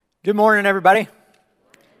Good morning, everybody.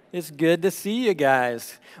 It's good to see you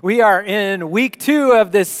guys. We are in week 2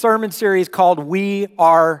 of this sermon series called We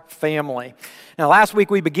Are Family. Now, last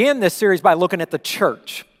week we began this series by looking at the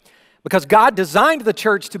church because God designed the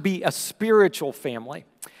church to be a spiritual family.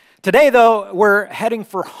 Today, though, we're heading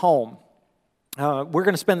for home. We're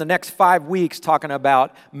going to spend the next 5 weeks talking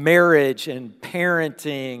about marriage and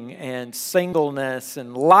parenting and singleness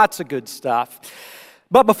and lots of good stuff.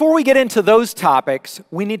 But before we get into those topics,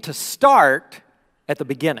 we need to start at the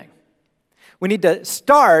beginning. We need to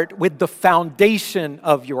start with the foundation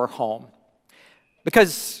of your home.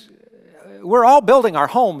 Because we're all building our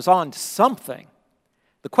homes on something.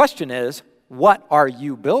 The question is, what are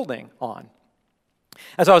you building on?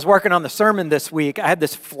 As I was working on the sermon this week, I had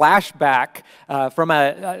this flashback from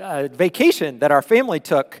a vacation that our family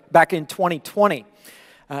took back in 2020.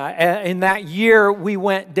 In that year, we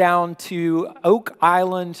went down to Oak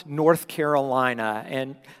Island, North Carolina.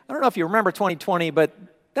 And I don't know if you remember 2020, but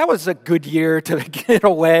that was a good year to get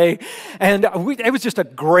away. And it was just a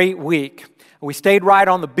great week. We stayed right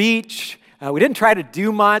on the beach. We didn't try to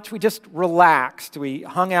do much. We just relaxed. We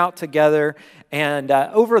hung out together. And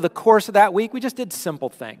over the course of that week, we just did simple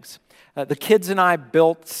things. The kids and I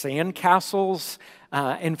built sand castles.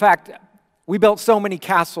 In fact, we built so many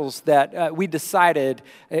castles that we decided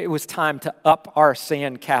it was time to up our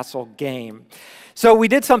sandcastle game. So we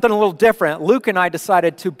did something a little different. Luke and I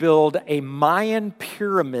decided to build a Mayan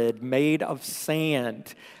pyramid made of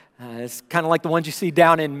sand. It's kind of like the ones you see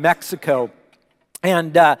down in Mexico.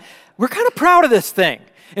 And we're kind of proud of this thing.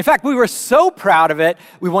 In fact, we were so proud of it,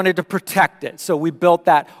 we wanted to protect it. So we built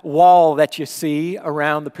that wall that you see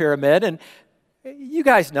around the pyramid. And you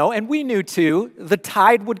guys know, and we knew too, the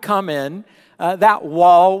tide would come in. That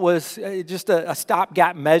wall was just a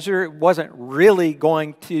stopgap measure. It wasn't really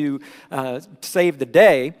going to save the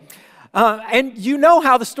day. And you know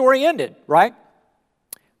how the story ended, right?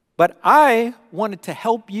 But I wanted to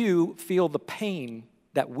help you feel the pain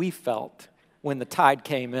that we felt when the tide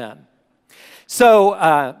came in.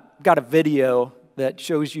 So, got a video that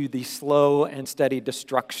shows you the slow and steady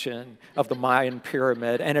destruction of the Mayan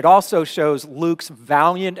pyramid. And it also shows Luke's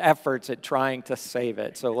valiant efforts at trying to save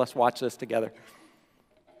it. So let's watch this together.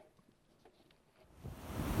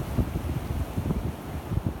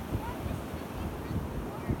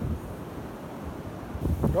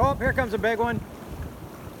 Oh, here comes a big one.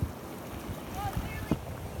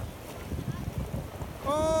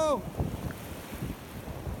 Oh!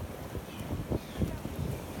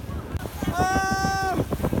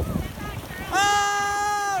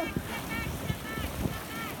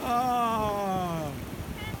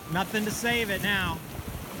 Nothing to save it now.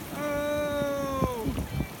 Oh!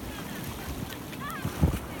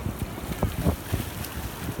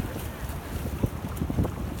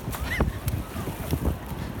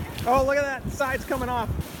 Oh, look at that. The side's coming off.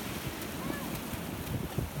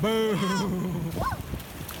 Boom!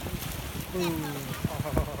 Boom.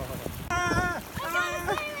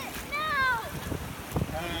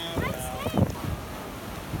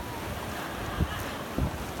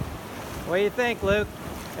 What do you think, Luke?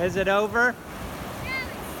 Is it over?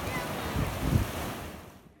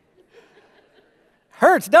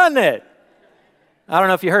 Hurts, doesn't it? I don't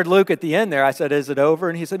know if you heard Luke at the end there. I said, is it over?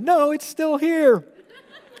 And he said, no, it's still here.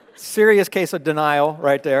 Serious case of denial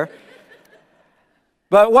right there.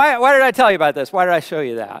 But why did I tell you about this? Why did I show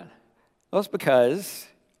you that? Well, it's because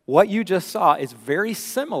what you just saw is very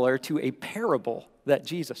similar to a parable that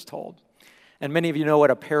Jesus told. And many of you know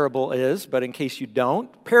what a parable is, but in case you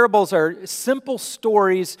don't, parables are simple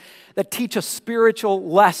stories that teach a spiritual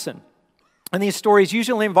lesson. And these stories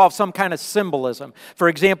usually involve some kind of symbolism. For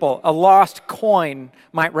example, a lost coin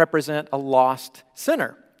might represent a lost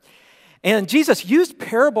sinner. And Jesus used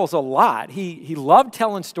parables a lot. He loved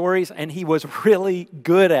telling stories, and he was really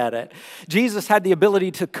good at it. Jesus had the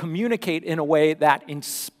ability to communicate in a way that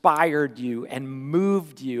inspired you and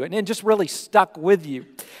moved you, and it just really stuck with you.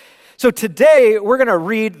 So today, we're going to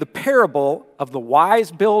read the parable of the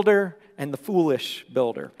wise builder and the foolish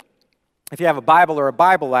builder. If you have a Bible or a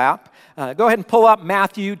Bible app, go ahead and pull up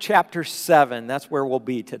Matthew chapter 7. That's where we'll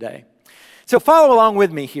be today. So follow along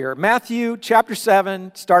with me here. Matthew chapter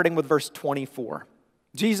 7, starting with verse 24.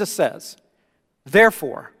 Jesus says,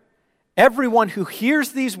 "Therefore, everyone who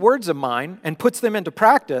hears these words of mine and puts them into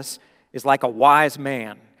practice is like a wise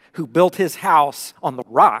man who built his house on the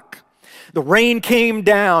rock. The rain came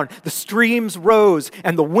down, the streams rose,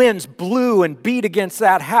 and the winds blew and beat against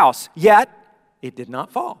that house. Yet it did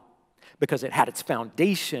not fall, because it had its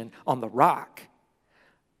foundation on the rock.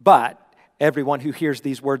 But everyone who hears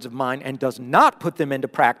these words of mine and does not put them into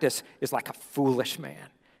practice is like a foolish man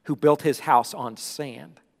who built his house on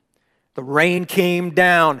sand. The rain came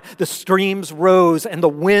down, the streams rose, and the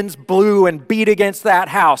winds blew and beat against that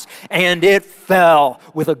house, and it fell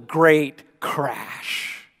with a great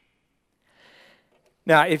crash.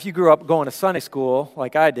 Now, if you grew up going to Sunday school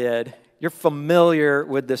like I did, you're familiar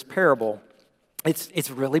with this parable. It's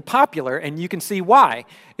really popular, and you can see why.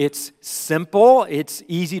 It's simple, it's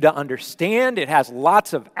easy to understand, it has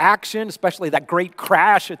lots of action, especially that great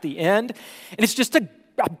crash at the end, and it's just a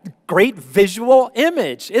great visual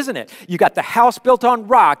image, isn't it? You got the house built on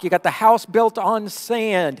rock, you got the house built on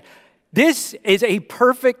sand. This is a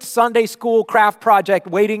perfect Sunday school craft project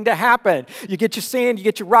waiting to happen. You get your sand, you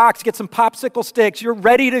get your rocks, you get some popsicle sticks, you're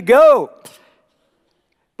ready to go.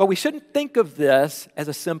 But we shouldn't think of this as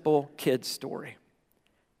a simple kid's story.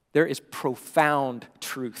 There is profound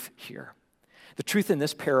truth here. The truth in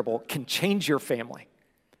this parable can change your family.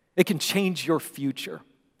 It can change your future.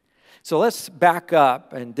 So let's back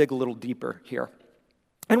up and dig a little deeper here.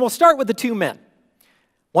 And we'll start with the two men.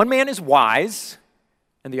 One man is wise,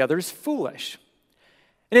 and the other is foolish.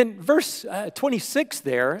 And in verse 26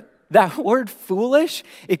 there, that word foolish,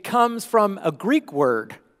 it comes from a Greek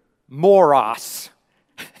word, moros.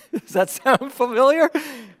 Does that sound familiar?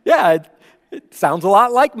 Yeah, it sounds a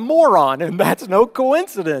lot like moron, and that's no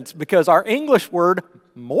coincidence because our English word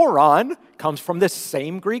moron comes from this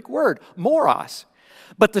same Greek word, moros.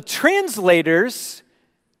 But the translators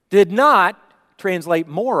did not translate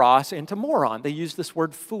moros into moron. They used this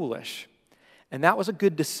word foolish. And that was a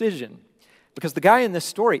good decision because the guy in this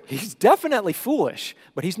story, he's definitely foolish,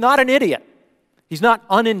 but he's not an idiot. He's not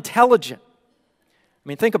unintelligent. I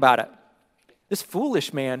mean, think about it. This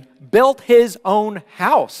foolish man built his own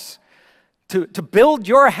house. To build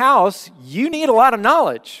your house, you need a lot of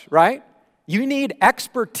knowledge, right? You need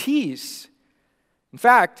expertise. In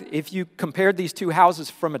fact, if you compared these two houses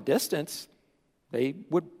from a distance, they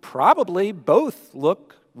would probably both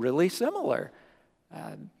look really similar.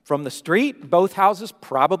 From the street, both houses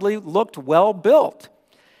probably looked well built.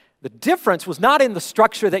 The difference was not in the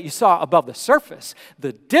structure that you saw above the surface.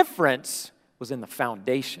 The difference was in the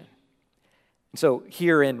foundation. And so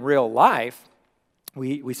here in real life,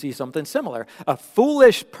 we see something similar. A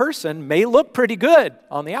foolish person may look pretty good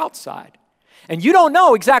on the outside. And you don't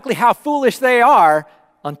know exactly how foolish they are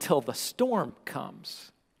until the storm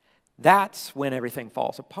comes. That's when everything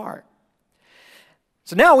falls apart.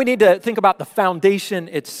 So now we need to think about the foundation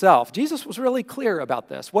itself. Jesus was really clear about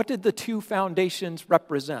this. What did the two foundations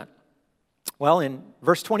represent? Well, in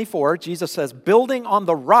verse 24, Jesus says, building on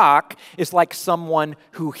the rock is like someone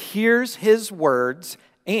who hears his words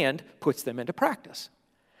and puts them into practice.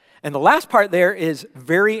 And the last part there is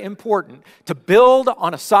very important. To build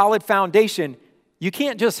on a solid foundation, you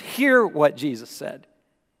can't just hear what Jesus said.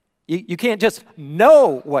 You can't just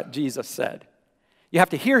know what Jesus said. You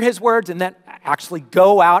have to hear his words and then actually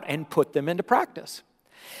go out and put them into practice.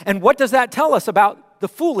 And what does that tell us about the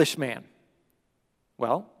foolish man?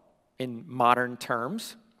 Well, in modern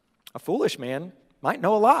terms, a foolish man might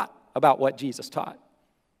know a lot about what Jesus taught.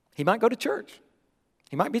 He might go to church.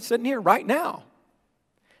 He might be sitting here right now.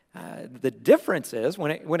 The difference is,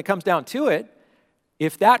 when it comes down to it,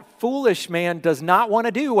 if that foolish man does not want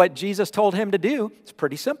to do what Jesus told him to do, it's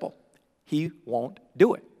pretty simple. He won't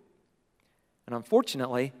do it. And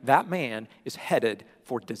unfortunately, that man is headed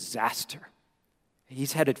for disaster.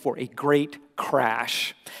 He's headed for a great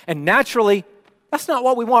crash. And naturally, that's not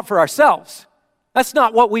what we want for ourselves. That's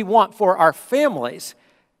not what we want for our families.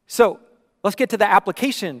 So let's get to the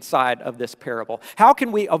application side of this parable. How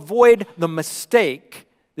can we avoid the mistake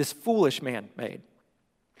this foolish man made?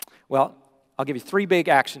 Well, I'll give you 3 big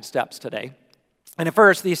action steps today. And at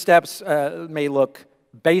first, these steps may look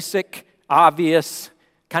basic, obvious,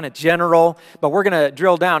 kind of general, but we're going to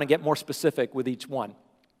drill down and get more specific with each one.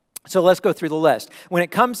 So let's go through the list. When it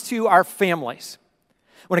comes to our families,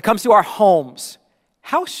 when it comes to our homes,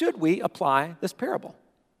 how should we apply this parable?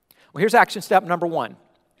 Well, here's action step number 1.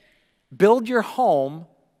 Build your home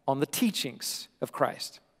on the teachings of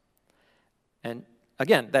Christ. And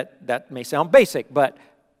again, that may sound basic, but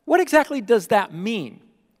what exactly does that mean?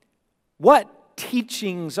 What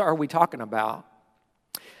teachings are we talking about?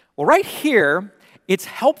 Well, right here, it's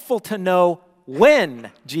helpful to know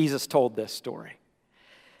when Jesus told this story.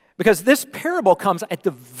 Because this parable comes at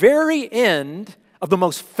the very end of the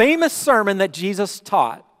most famous sermon that Jesus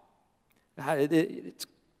taught. It's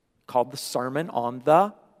called the Sermon on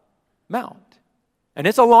the Mount. And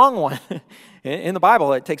it's a long one. In the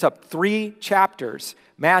Bible, it takes up 3 chapters,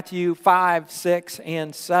 Matthew 5, 6,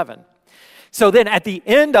 and 7. So then at the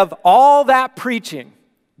end of all that preaching,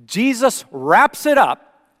 Jesus wraps it up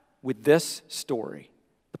with this story,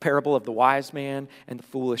 the parable of the wise man and the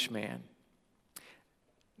foolish man.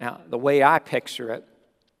 Now, the way I picture it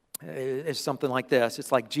is something like this.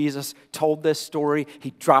 It's like Jesus told this story,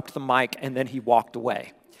 he dropped the mic, and then he walked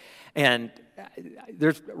away. And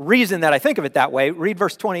there's a reason that I think of it that way. Read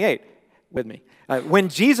verse 28 with me. When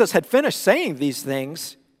Jesus had finished saying these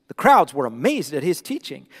things, the crowds were amazed at his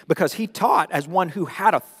teaching because he taught as one who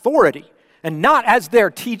had authority and not as their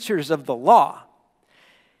teachers of the law.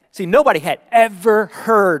 See, nobody had ever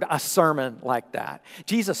heard a sermon like that.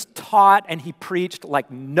 Jesus taught and he preached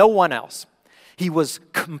like no one else. He was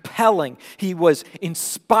compelling, he was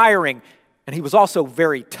inspiring, and he was also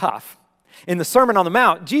very tough. In the Sermon on the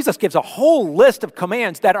Mount, Jesus gives a whole list of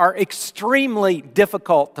commands that are extremely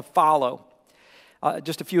difficult to follow.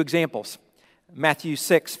 Just a few examples. Matthew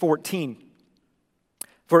 6:14.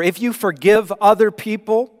 For if you forgive other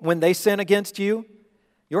people when they sin against you,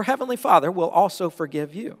 your heavenly Father will also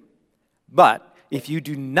forgive you. But if you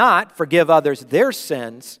do not forgive others their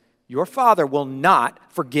sins, your Father will not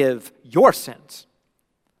forgive your sins.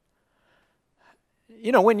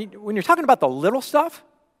 You know, when you're talking about the little stuff,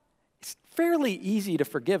 it's fairly easy to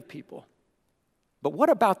forgive people. But what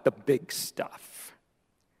about the big stuff?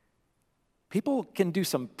 People can do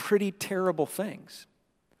some pretty terrible things.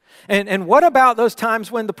 And what about those times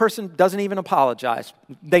when the person doesn't even apologize?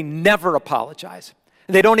 They never apologize.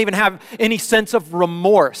 They don't even have any sense of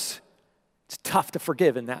remorse. It's tough to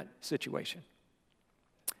forgive in that situation.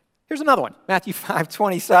 Here's another one, Matthew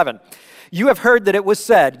 5:27. You have heard that it was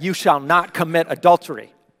said, you shall not commit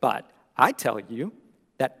adultery. But I tell you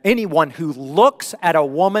that anyone who looks at a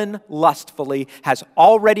woman lustfully has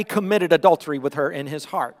already committed adultery with her in his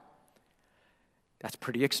heart. That's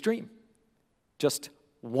pretty extreme. Just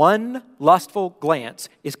one lustful glance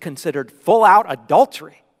is considered full-out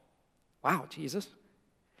adultery. Wow, Jesus.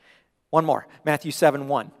 One more, Matthew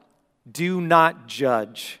 7:1. Do not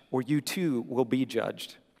judge, or you too will be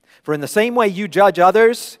judged. For in the same way you judge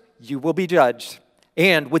others, you will be judged.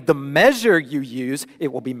 And with the measure you use,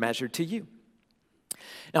 it will be measured to you.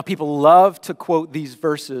 Now, people love to quote these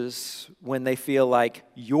verses when they feel like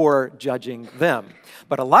you're judging them.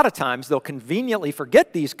 But a lot of times, they'll conveniently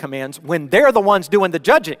forget these commands when they're the ones doing the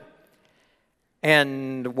judging.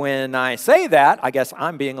 And when I say that, I guess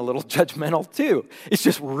I'm being a little judgmental too. It's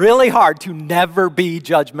just really hard to never be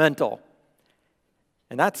judgmental.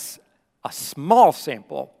 And that's a small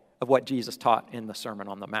sample of what Jesus taught in the Sermon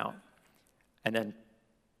on the Mount. And then,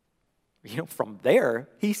 from there,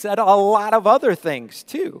 he said a lot of other things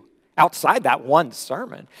too, outside that one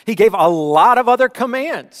sermon. He gave a lot of other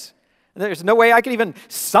commands. There's no way I can even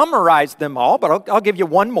summarize them all, but I'll give you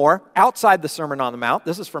one more outside the Sermon on the Mount.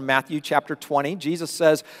 This is from Matthew chapter 20. Jesus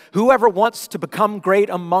says, whoever wants to become great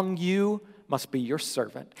among you must be your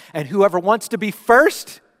servant, and whoever wants to be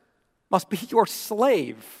first must be your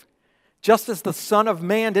slave. Just as the Son of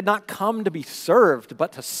Man did not come to be served,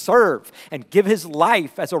 but to serve and give his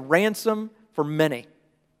life as a ransom for many.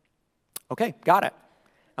 Okay, got it.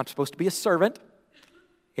 I'm supposed to be a servant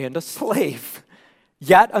and a slave.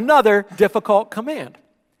 Yet another difficult command.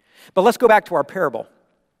 But let's go back to our parable.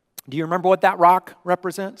 Do you remember what that rock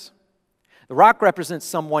represents? The rock represents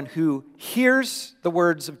someone who hears the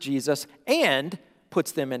words of Jesus and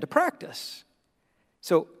puts them into practice.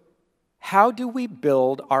 So, how do we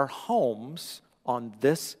build our homes on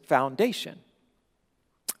this foundation?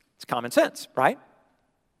 It's common sense, right?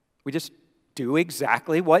 We just do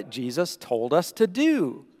exactly what Jesus told us to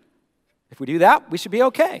do. If we do that, we should be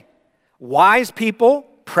okay. Wise people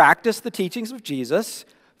practice the teachings of Jesus.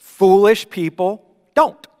 Foolish people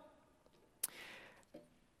don't.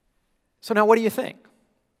 So now what do you think?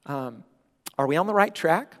 Are we on the right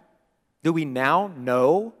track? Do we now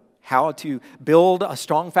know how to build a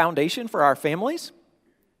strong foundation for our families?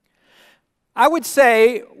 I would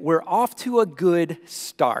say we're off to a good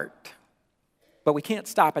start, but we can't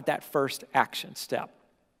stop at that first action step.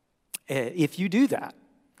 If you do that,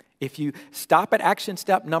 if you stop at action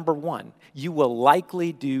step number 1, you will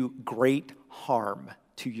likely do great harm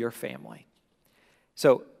to your family.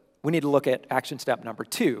 So we need to look at action step number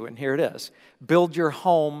 2, and here it is. Build your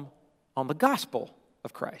home on the gospel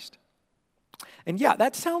of Christ. And yeah,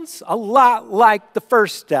 that sounds a lot like the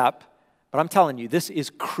first step, but I'm telling you, this is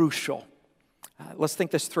crucial. Let's think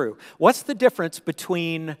this through. What's the difference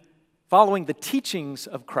between following the teachings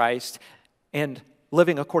of Christ and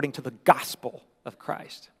living according to the gospel of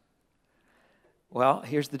Christ? Well,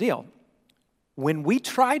 here's the deal. When we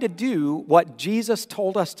try to do what Jesus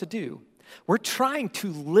told us to do, we're trying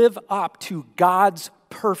to live up to God's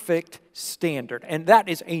perfect standard, and that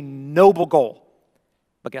is a noble goal.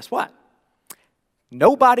 But guess what?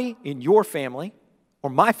 Nobody in your family, or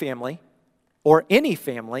my family, or any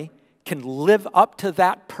family can live up to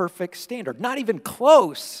that perfect standard. Not even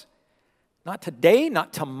close. Not today,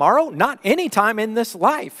 not tomorrow, not any time in this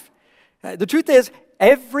life. The truth is,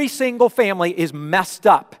 every single family is messed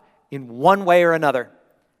up in one way or another.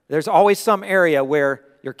 There's always some area where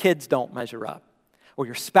your kids don't measure up, or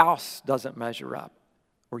your spouse doesn't measure up,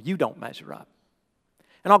 or you don't measure up.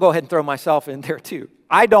 And I'll go ahead and throw myself in there too.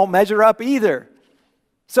 I don't measure up either.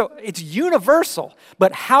 So it's universal.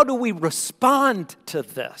 But how do we respond to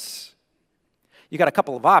this? You got a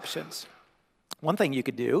couple of options. One thing you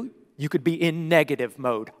could do, you could be in negative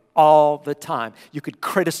mode all the time. You could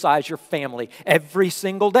criticize your family every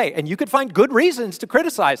single day, and you could find good reasons to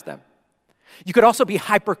criticize them. You could also be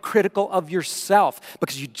hypercritical of yourself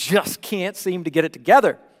because you just can't seem to get it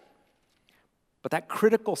together. But that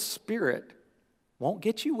critical spirit won't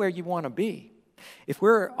get you where you want to be. If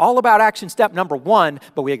we're all about action step number 1,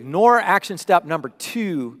 but we ignore action step number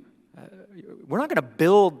 2, we're not going to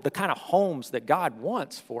build the kind of homes that God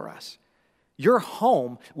wants for us. Your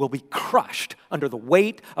home will be crushed under the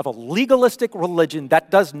weight of a legalistic religion that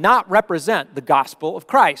does not represent the gospel of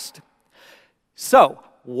Christ. So,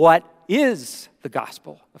 what is the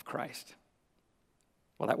gospel of Christ?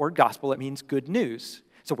 Well, that word gospel, it means good news.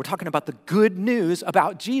 So we're talking about the good news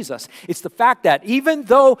about Jesus. It's the fact that even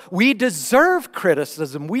though we deserve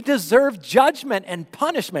criticism, we deserve judgment and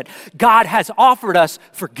punishment, God has offered us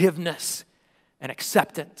forgiveness and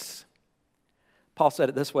acceptance. Paul said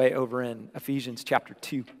it this way over in Ephesians chapter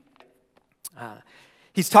 2.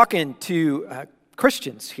 He's talking to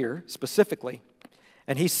Christians here specifically,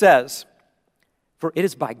 and he says, "For it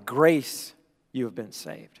is by grace you have been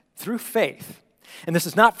saved, through faith. And this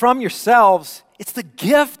is not from yourselves, it's the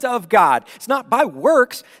gift of God. It's not by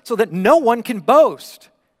works, so that no one can boast.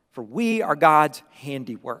 For we are God's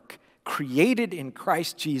handiwork, created in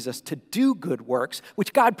Christ Jesus to do good works,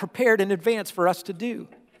 which God prepared in advance for us to do."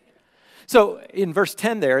 So in verse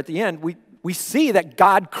 10 there at the end, we see that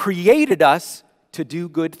God created us to do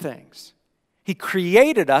good things. He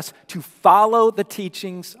created us to follow the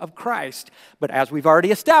teachings of Christ. But as we've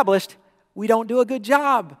already established, we don't do a good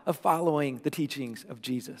job of following the teachings of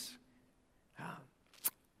Jesus.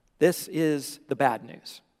 This is the bad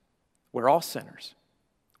news. We're all sinners.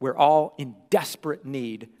 We're all in desperate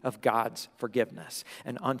need of God's forgiveness.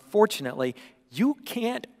 And unfortunately, you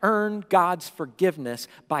can't earn God's forgiveness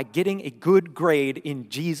by getting a good grade in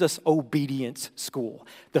Jesus obedience school.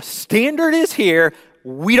 The standard is here.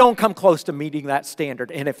 We don't come close to meeting that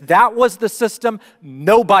standard. And if that was the system,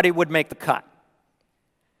 nobody would make the cut.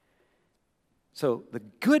 So the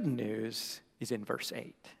good news is in verse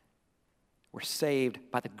 8. We're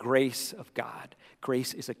saved by the grace of God.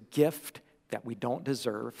 Grace is a gift that we don't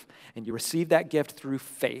deserve, and you receive that gift through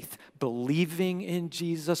faith, believing in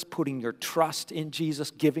Jesus, putting your trust in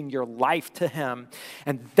Jesus, giving your life to Him,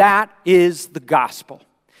 and that is the gospel.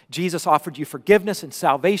 Jesus offered you forgiveness and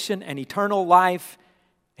salvation and eternal life,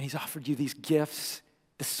 and He's offered you these gifts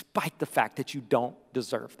despite the fact that you don't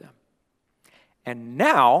deserve them. And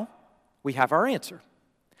now we have our answer.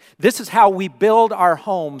 This is how we build our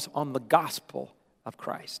homes on the gospel of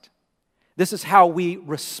Christ. This is how we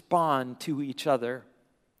respond to each other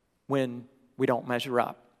when we don't measure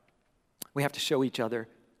up. We have to show each other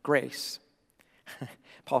grace.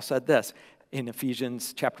 Paul said this in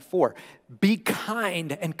Ephesians chapter 4. "Be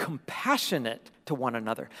kind and compassionate to one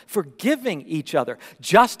another, forgiving each other,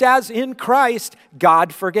 just as in Christ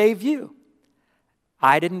God forgave you."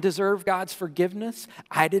 I didn't deserve God's forgiveness.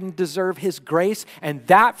 I didn't deserve His grace, and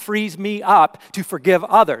that frees me up to forgive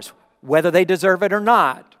others, whether they deserve it or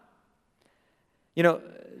not. You know,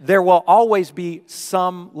 there will always be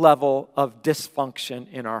some level of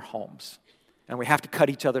dysfunction in our homes, and we have to cut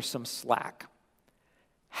each other some slack.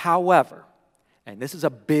 However, and this is a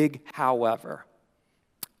big however,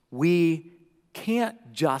 we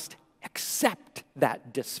can't just accept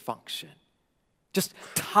that dysfunction, just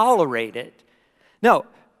tolerate it. No,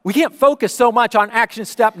 we can't focus so much on action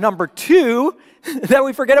step number 2 that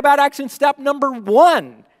we forget about action step number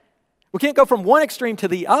 1. We can't go from one extreme to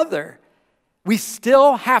the other. We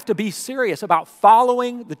still have to be serious about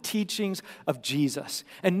following the teachings of Jesus.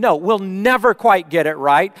 And no, we'll never quite get it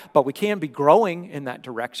right, but we can be growing in that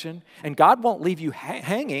direction. And God won't leave you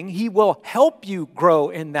hanging. He will help you grow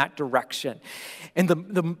in that direction. And the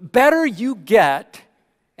better you get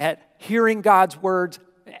at hearing God's words,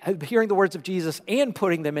 hearing the words of Jesus and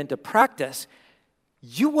putting them into practice,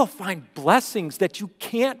 you will find blessings that you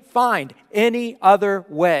can't find any other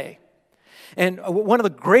way. And one of the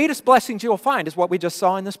greatest blessings you'll find is what we just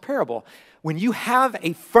saw in this parable. When you have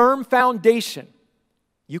a firm foundation,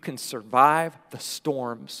 you can survive the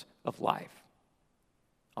storms of life.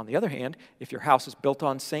 On the other hand, if your house is built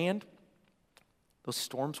on sand, those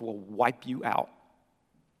storms will wipe you out.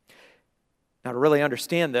 Now, to really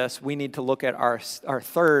understand this, we need to look at our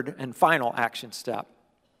third and final action step.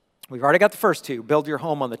 We've already got the first two, build your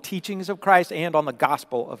home on the teachings of Christ and on the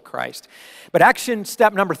gospel of Christ. But action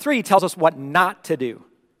step number 3 tells us what not to do.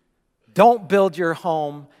 Don't build your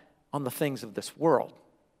home on the things of this world.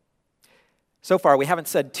 So far, we haven't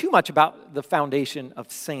said too much about the foundation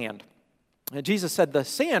of sand. Jesus said the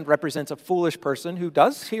sand represents a foolish person who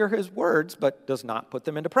does hear his words but does not put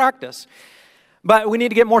them into practice. But we need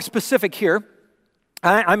to get more specific here.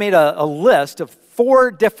 I made a list of 4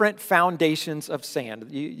 different foundations of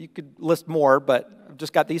sand. You could list more, but I've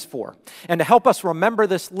just got these 4. And to help us remember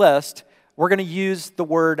this list, we're going to use the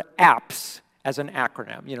word APPS as an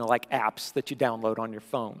acronym, like apps that you download on your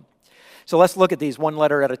phone. So let's look at these one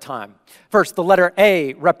letter at a time. First, the letter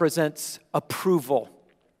A represents approval.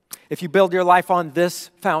 If you build your life on this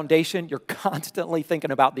foundation, you're constantly thinking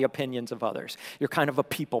about the opinions of others. You're kind of a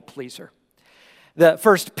people pleaser. The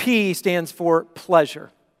first P stands for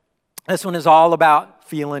pleasure. This one is all about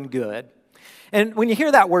feeling good. And when you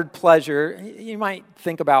hear that word pleasure, you might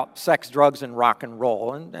think about sex, drugs, and rock and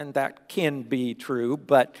roll, and that can be true,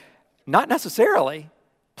 but not necessarily.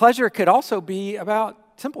 Pleasure could also be about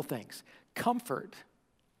simple things: comfort,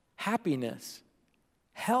 happiness,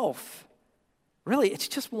 health. Really, it's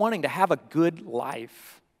just wanting to have a good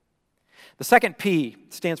life. The second P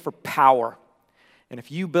stands for power. And if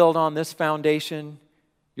you build on this foundation,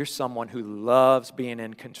 you're someone who loves being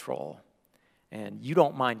in control. And you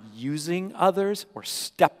don't mind using others or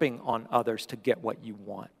stepping on others to get what you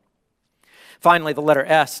want. Finally, the letter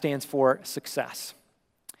S stands for success.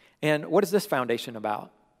 And what is this foundation about?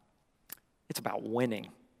 It's about winning.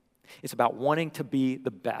 It's about wanting to be the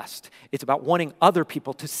best. It's about wanting other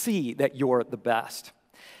people to see that you're the best.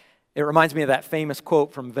 It reminds me of that famous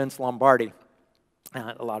quote from Vince Lombardi.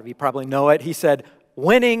 A lot of you probably know it. He said,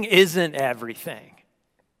 "Winning isn't everything.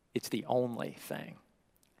 It's the only thing."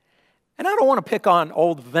 And I don't want to pick on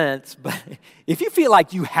old Vince, but if you feel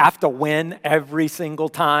like you have to win every single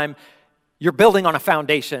time, you're building on a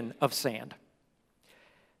foundation of sand.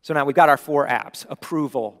 So now we've got our 4 apps: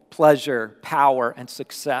 approval, pleasure, power, and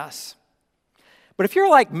success. But if you're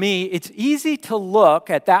like me, it's easy to look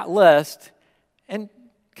at that list and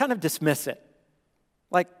kind of dismiss it.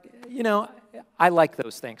 Like, I like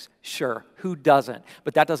those things. Sure, who doesn't?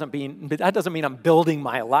 But that doesn't mean I'm building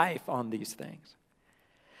my life on these things.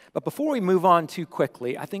 But before we move on too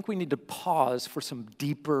quickly, I think we need to pause for some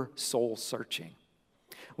deeper soul searching.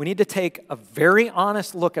 We need to take a very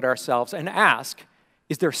honest look at ourselves and ask,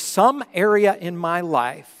 is there some area in my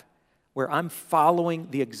life where I'm following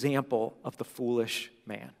the example of the foolish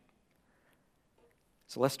man?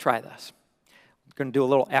 So let's try this. We're going to do a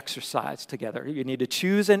little exercise together. You need to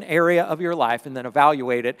choose an area of your life and then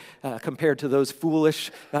evaluate it compared to those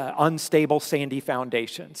foolish, unstable, sandy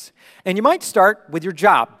foundations. And you might start with your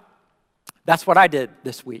job. That's what I did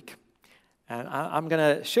this week. And I'm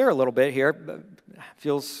going to share a little bit here. It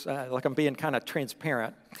feels like I'm being kind of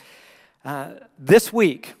transparent. This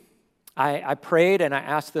week, I prayed and I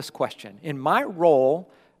asked this question. In my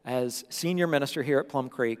role as senior minister here at Plum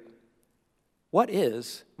Creek, what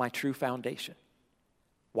is my true foundation?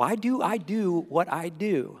 Why do I do what I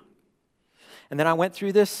do? And then I went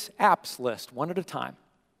through this apps list one at a time.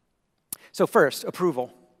 So first,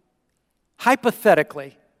 approval.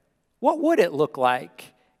 Hypothetically, what would it look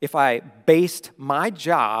like if I based my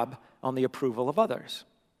job on the approval of others?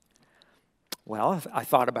 Well, I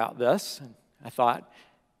thought about this, and I thought,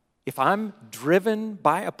 if I'm driven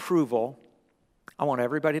by approval, I want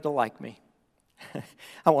everybody to like me.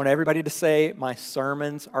 I want everybody to say my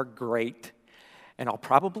sermons are great. And I'll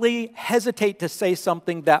probably hesitate to say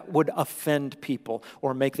something that would offend people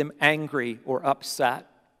or make them angry or upset.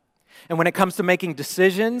 And when it comes to making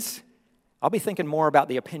decisions, I'll be thinking more about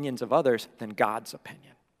the opinions of others than God's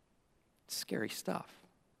opinion. It's scary stuff.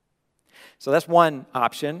 So that's one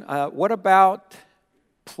option. What about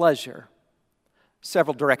pleasure?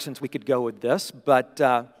 Several directions we could go with this, but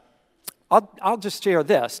I'll just share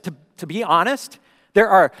this. To be honest, there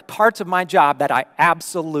are parts of my job that I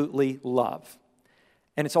absolutely love.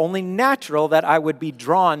 And it's only natural that I would be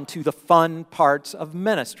drawn to the fun parts of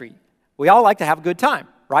ministry. We all like to have a good time,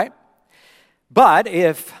 right? But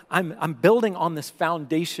if I'm building on this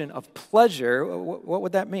foundation of pleasure, what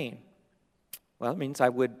would that mean? Well, it means I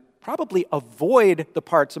would probably avoid the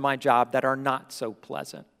parts of my job that are not so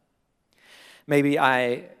pleasant. Maybe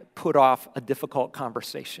I put off a difficult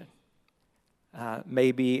conversation.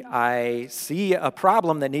 Maybe I see a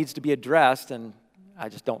problem that needs to be addressed and I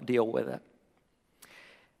just don't deal with it.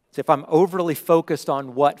 So if I'm overly focused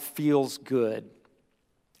on what feels good,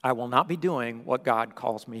 I will not be doing what God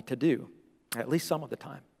calls me to do, at least some of the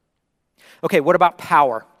time. Okay, what about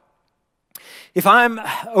power? If I'm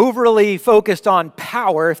overly focused on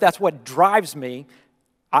power, if that's what drives me,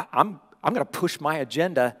 I'm going to push my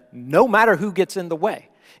agenda no matter who gets in the way.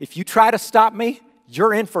 If you try to stop me,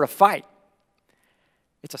 you're in for a fight.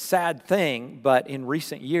 It's a sad thing, but in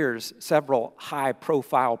recent years, several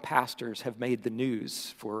high-profile pastors have made the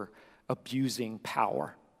news for abusing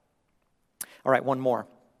power. All right, one more.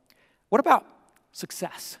 What about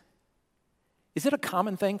success? Is it a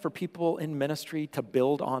common thing for people in ministry to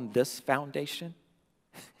build on this foundation?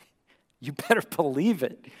 You better believe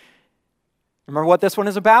it. Remember what this one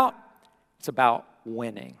is about? It's about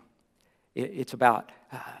winning. It's about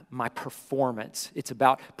my performance. It's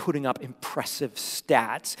about putting up impressive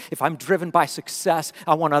stats. If I'm driven by success,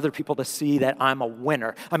 I want other people to see that I'm a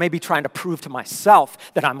winner. I may be trying to prove to myself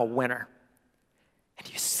that I'm a winner.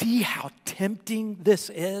 And you see how tempting this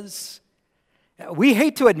is? We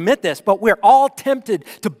hate to admit this, but we're all tempted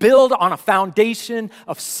to build on a foundation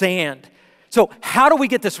of sand. So how do we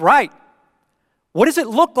get this right? What does it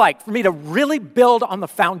look like for me to really build on the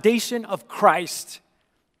foundation of Christ?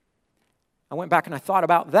 I went back and I thought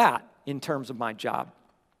about that in terms of my job.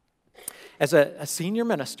 As a senior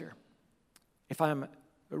minister, if I'm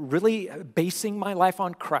really basing my life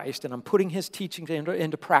on Christ and I'm putting his teachings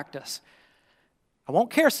into practice, I won't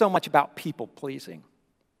care so much about people pleasing.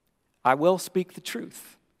 I will speak the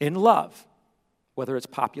truth in love, whether it's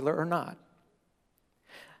popular or not.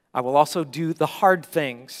 I will also do the hard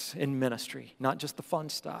things in ministry, not just the fun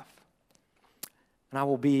stuff. And I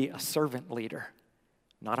will be a servant leader,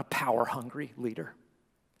 not a power-hungry leader.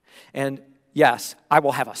 And yes, I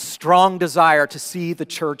will have a strong desire to see the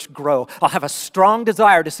church grow. I'll have a strong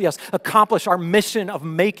desire to see us accomplish our mission of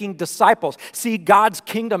making disciples, see God's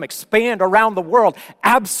kingdom expand around the world.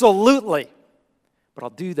 Absolutely. But I'll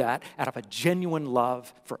do that out of a genuine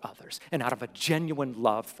love for others and out of a genuine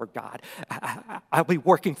love for God. I'll be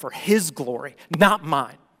working for his glory, not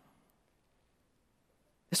mine.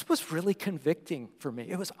 This was really convicting for me.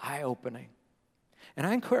 It was eye-opening. And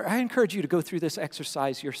I encourage you to go through this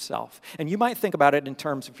exercise yourself. And you might think about it in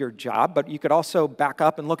terms of your job, but you could also back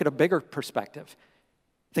up and look at a bigger perspective.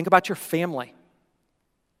 Think about your family.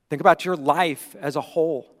 Think about your life as a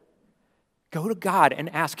whole. Go to God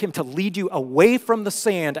and ask him to lead you away from the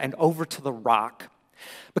sand and over to the rock,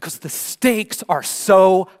 because the stakes are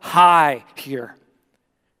so high here.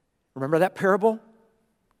 Remember that parable?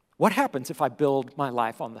 What happens if I build my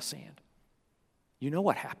life on the sand? You know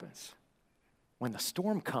what happens. When the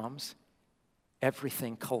storm comes,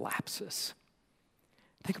 everything collapses.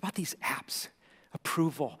 Think about these apps: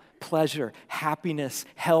 approval, pleasure, happiness,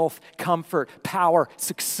 health, comfort, power,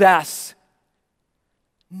 success.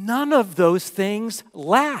 None of those things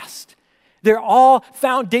last. They're all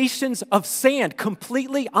foundations of sand,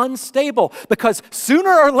 completely unstable, because sooner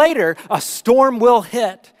or later, a storm will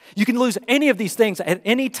hit. You can lose any of these things at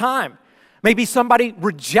any time. Maybe somebody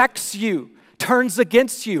rejects you, turns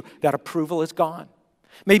against you. That approval is gone.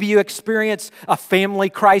 Maybe you experience a family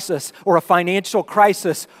crisis or a financial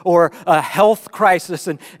crisis or a health crisis,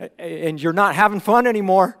 and you're not having fun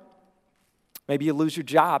anymore. Maybe you lose your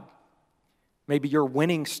job. Maybe your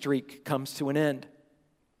winning streak comes to an end.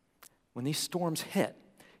 When these storms hit,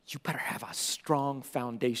 you better have a strong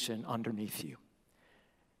foundation underneath you.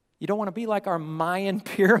 You don't want to be like our Mayan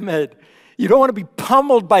pyramid. You don't want to be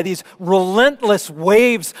pummeled by these relentless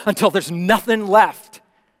waves until there's nothing left.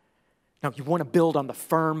 Now, you want to build on the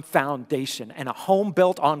firm foundation, and a home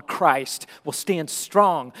built on Christ will stand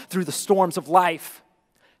strong through the storms of life.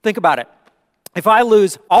 Think about it. If I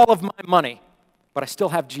lose all of my money, but I still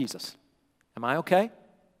have Jesus, am I okay?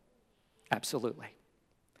 Absolutely.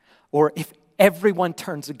 Or if everyone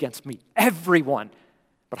turns against me, everyone,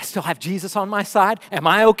 but I still have Jesus on my side, am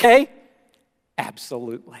I okay?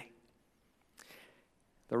 Absolutely.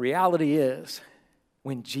 The reality is,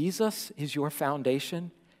 when Jesus is your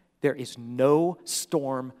foundation, there is no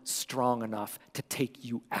storm strong enough to take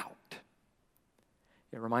you out.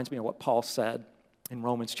 It reminds me of what Paul said in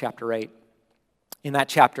Romans chapter 8. In that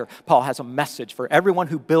chapter, Paul has a message for everyone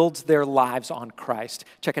who builds their lives on Christ.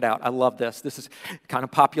 Check it out. I love this. This is kind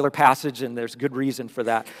of popular passage, and there's good reason for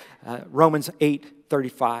that. Romans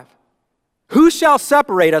 8:35. Who shall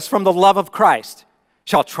separate us from the love of Christ?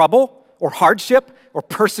 Shall trouble or hardship or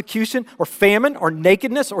persecution or famine or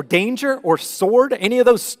nakedness or danger or sword, any of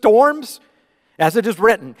those storms? As it is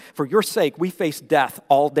written, for your sake we face death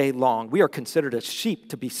all day long. We are considered as sheep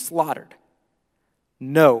to be slaughtered.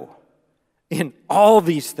 No. In all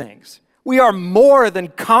these things, we are more than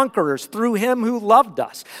conquerors through him who loved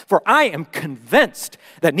us. For I am convinced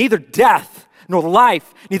that neither death, nor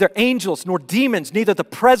life, neither angels, nor demons, neither the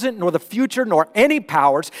present, nor the future, nor any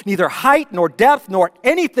powers, neither height, nor depth, nor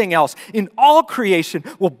anything else in all creation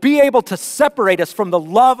will be able to separate us from the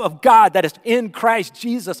love of God that is in Christ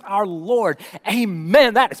Jesus our Lord.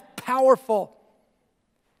 Amen. That is powerful.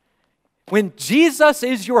 When Jesus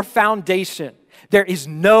is your foundation, there is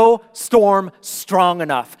no storm strong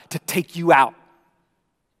enough to take you out.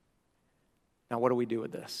 Now, what do we do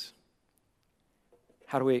with this?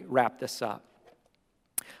 How do we wrap this up?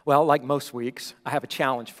 Well, like most weeks, I have a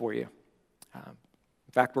challenge for you.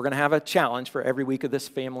 In fact, we're going to have a challenge for every week of this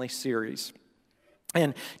family series.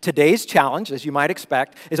 And today's challenge, as you might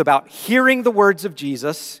expect, is about hearing the words of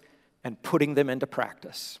Jesus and putting them into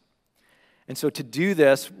practice. And so to do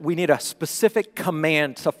this, we need a specific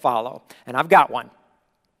command to follow. And I've got one.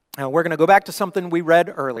 We're going to go back to something we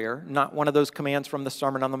read earlier, not one of those commands from the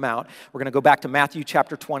Sermon on the Mount. We're going to go back to Matthew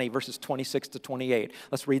chapter 20, verses 26 to 28.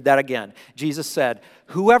 Let's read that again. Jesus said,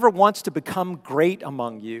 "Whoever wants to become great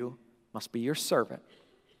among you must be your servant.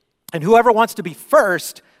 And whoever wants to be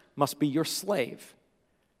first must be your slave.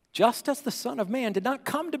 Just as the Son of Man did not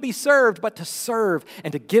come to be served, but to serve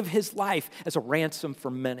and to give his life as a ransom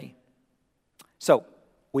for many." So,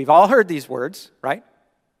 we've all heard these words, right?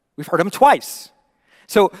 We've heard them twice.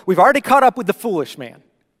 So we've already caught up with the foolish man.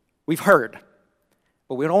 We've heard.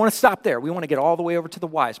 But we don't want to stop there. We want to get all the way over to the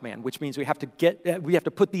wise man, which means we have to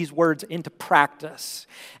put these words into practice.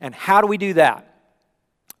 And how do we do that?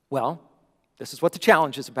 Well, this is what the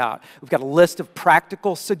challenge is about. We've got a list of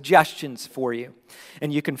practical suggestions for you.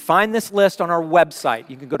 And you can find this list on our website.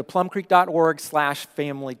 You can go to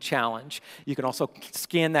plumcreek.org/family-challenge. You can also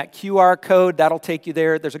scan that QR code. That'll take you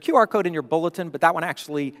there. There's a QR code in your bulletin, but that one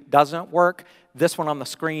actually doesn't work. This one on the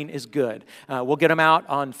screen is good. We'll get them out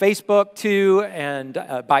on Facebook too and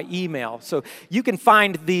by email. So you can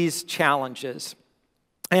find these challenges.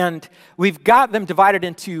 And we've got them divided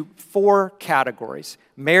into 4 categories: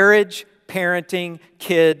 marriage, parenting,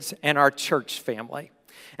 kids, and our church family.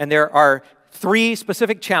 And there are 3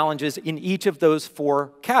 specific challenges in each of those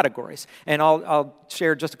 4 categories. And I'll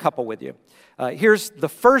share just a couple with you. Here's the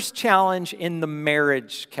first challenge in the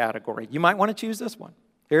marriage category. You might want to choose this one.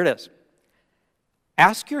 Here it is.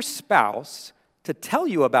 Ask your spouse to tell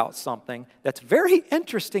you about something that's very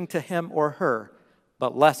interesting to him or her,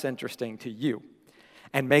 but less interesting to you.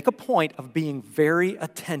 And make a point of being very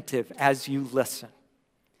attentive as you listen.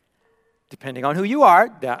 Depending on who you are,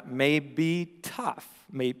 that may be tough,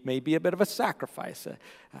 may be a bit of a sacrifice, an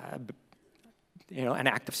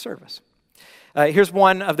act of service. Here's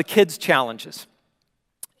one of the kids' challenges.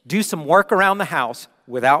 Do some work around the house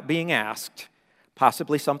without being asked,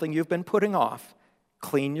 possibly something you've been putting off.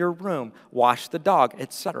 Clean your room, wash the dog,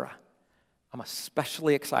 etc. I'm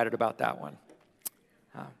especially excited about that one.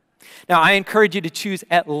 Now, I encourage you to choose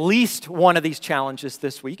at least one of these challenges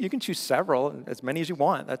this week. You can choose several, as many as you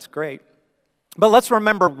want. That's great. But let's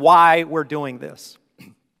remember why we're doing this.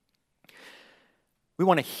 We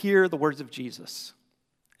want to hear the words of Jesus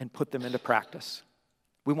and put them into practice.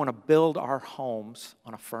 We want to build our homes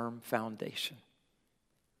on a firm foundation.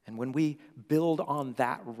 And when we build on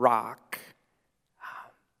that rock,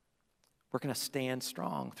 we're going to stand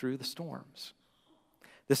strong through the storms.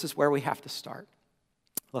 This is where we have to start.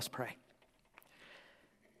 Let's pray.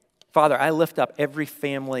 Father, I lift up every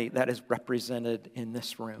family that is represented in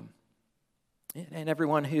this room. And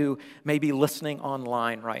everyone who may be listening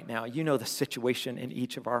online right now, you know the situation in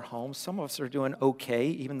each of our homes. Some of us are doing okay,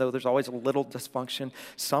 even though there's always a little dysfunction.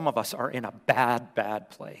 Some of us are in a bad, bad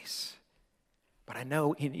place. But I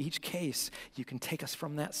know in each case, you can take us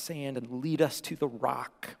from that sand and lead us to the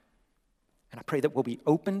rock. And I pray that we'll be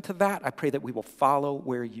open to that. I pray that we will follow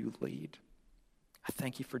where you lead. I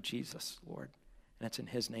thank you for Jesus, Lord. And it's in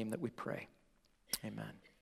his name that we pray. Amen.